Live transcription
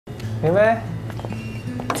明薇，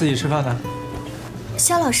自己吃饭呢？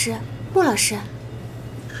肖老师，穆老师，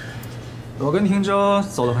我跟汀州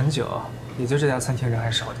走了很久，也就这家餐厅人还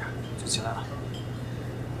少点，就起来了。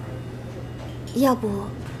要不，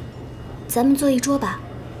咱们坐一桌吧？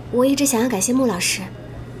我一直想要感谢穆老师，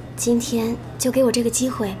今天就给我这个机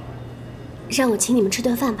会，让我请你们吃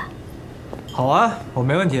顿饭吧。好啊，我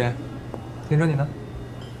没问题。汀州你呢？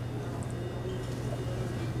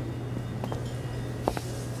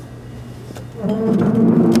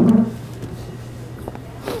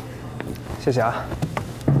 谢谢啊！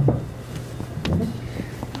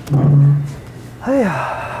哎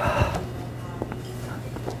呀，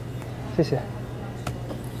谢谢。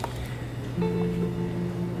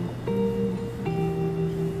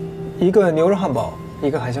一个牛肉汉堡，一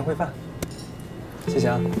个海鲜烩饭，谢谢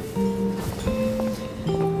啊。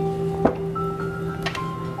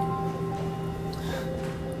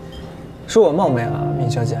说我冒昧啊，闵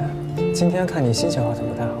小姐，今天看你心情好像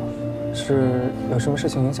不太好，是有什么事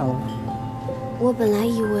情影响了吗？ 我本来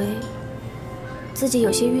以为自己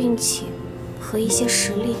有些运气和一些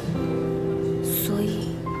实力，所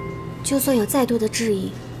以就算有再多的质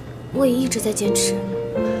疑，我也一直在坚持。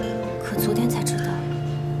可昨天才知道，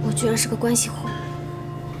我居然是个关系户，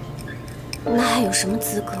那还有什么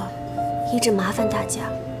资格一直麻烦大家，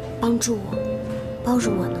帮助我，包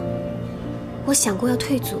容我呢？我想过要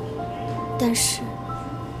退组，但是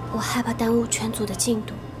我害怕耽误全组的进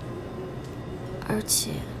度，而且。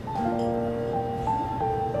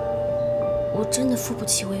 我真的付不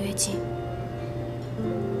起违约金。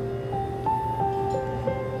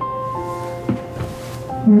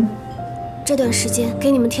这段时间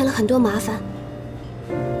给你们添了很多麻烦，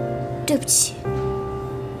对不起。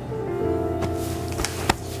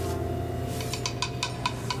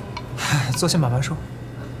坐下慢慢说，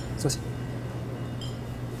坐下。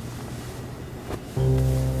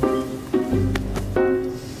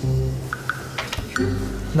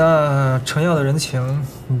那程耀的人情，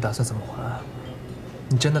你打算怎么还？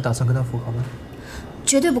 你真的打算跟他复合吗？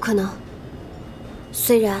绝对不可能。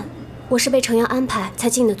虽然我是被程阳安排才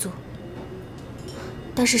进的组，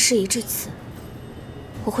但是事已至此，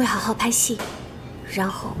我会好好拍戏，然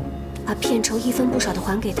后把片酬一分不少的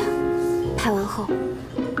还给他。拍完后，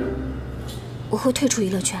我会退出娱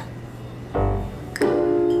乐圈。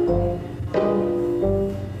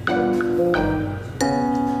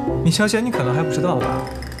闵小姐，你可能还不知道吧？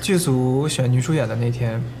 剧组选女主演的那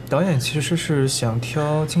天，导演其实是想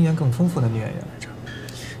挑经验更丰富的女演员来着，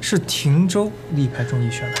是汀州力排众议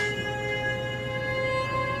选的。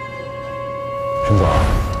沈总，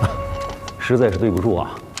实在是对不住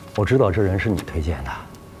啊！我知道这人是你推荐的，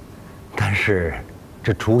但是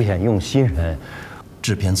这主演用新人，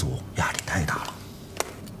制片组压力太大了。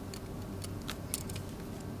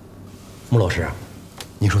穆老师，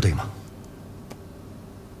您说对吗？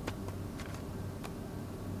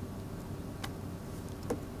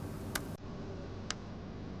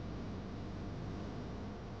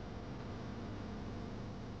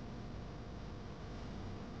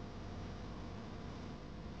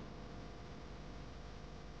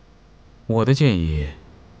 我的建议，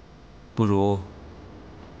不如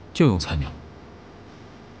就用菜鸟。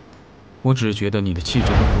我只是觉得你的气质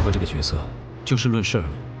更符合这个角色，就事论事而已。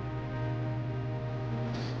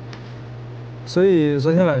所以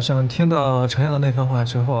昨天晚上听到程耀的那番话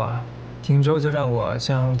之后啊，汀州就让我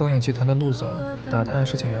向东影集团的陆总打探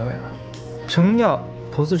事情原委了。程耀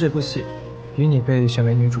投资这部戏，与你被选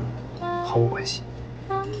为女主毫无关系。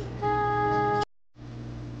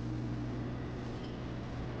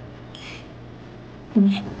 穆老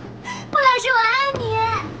师，我爱你。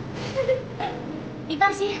你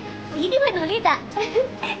放心，我一定会努力的。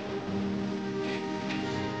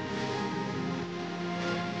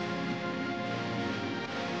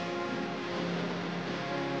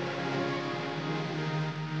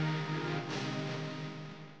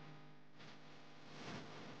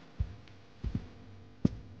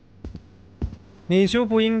你就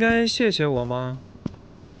不应该谢谢我吗？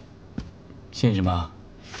谢什么？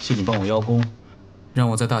谢你帮我邀功。 让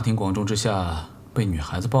我在大庭广众之下被女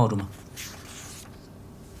孩子抱住吗？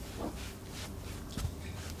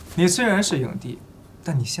你虽然是影帝，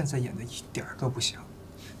但你现在演的一点都不像，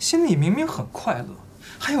心里明明很快乐，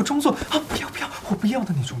还有装作啊不要不要我不要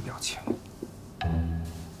的那种表情。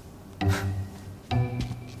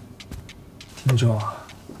汀州啊，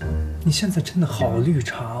你现在真的好绿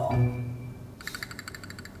茶哦。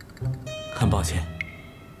很抱歉，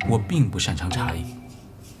我并不擅长茶艺。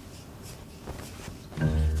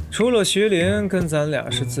 除了徐凌跟咱俩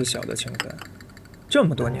是自小的情分，这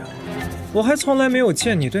么多年了，我还从来没有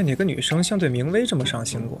见你对哪个女生像对明薇这么上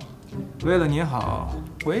心过。为了你好，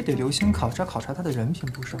我也得留心考察考察他的人品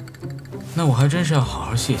不是？那我还真是要好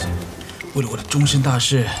好谢谢你，为了我的终身大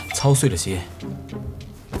事操碎了心。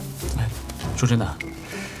哎，说真的，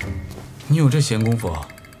你有这闲工夫，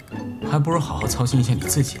还不如好好操心一下你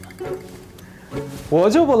自己呢。我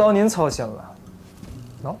就不劳您操心了。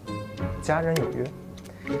喏，家人有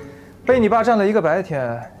约，被你爸占了一个白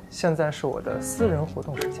天，现在是我的私人活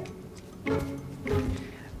动时间。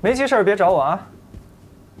没急事儿别找我啊。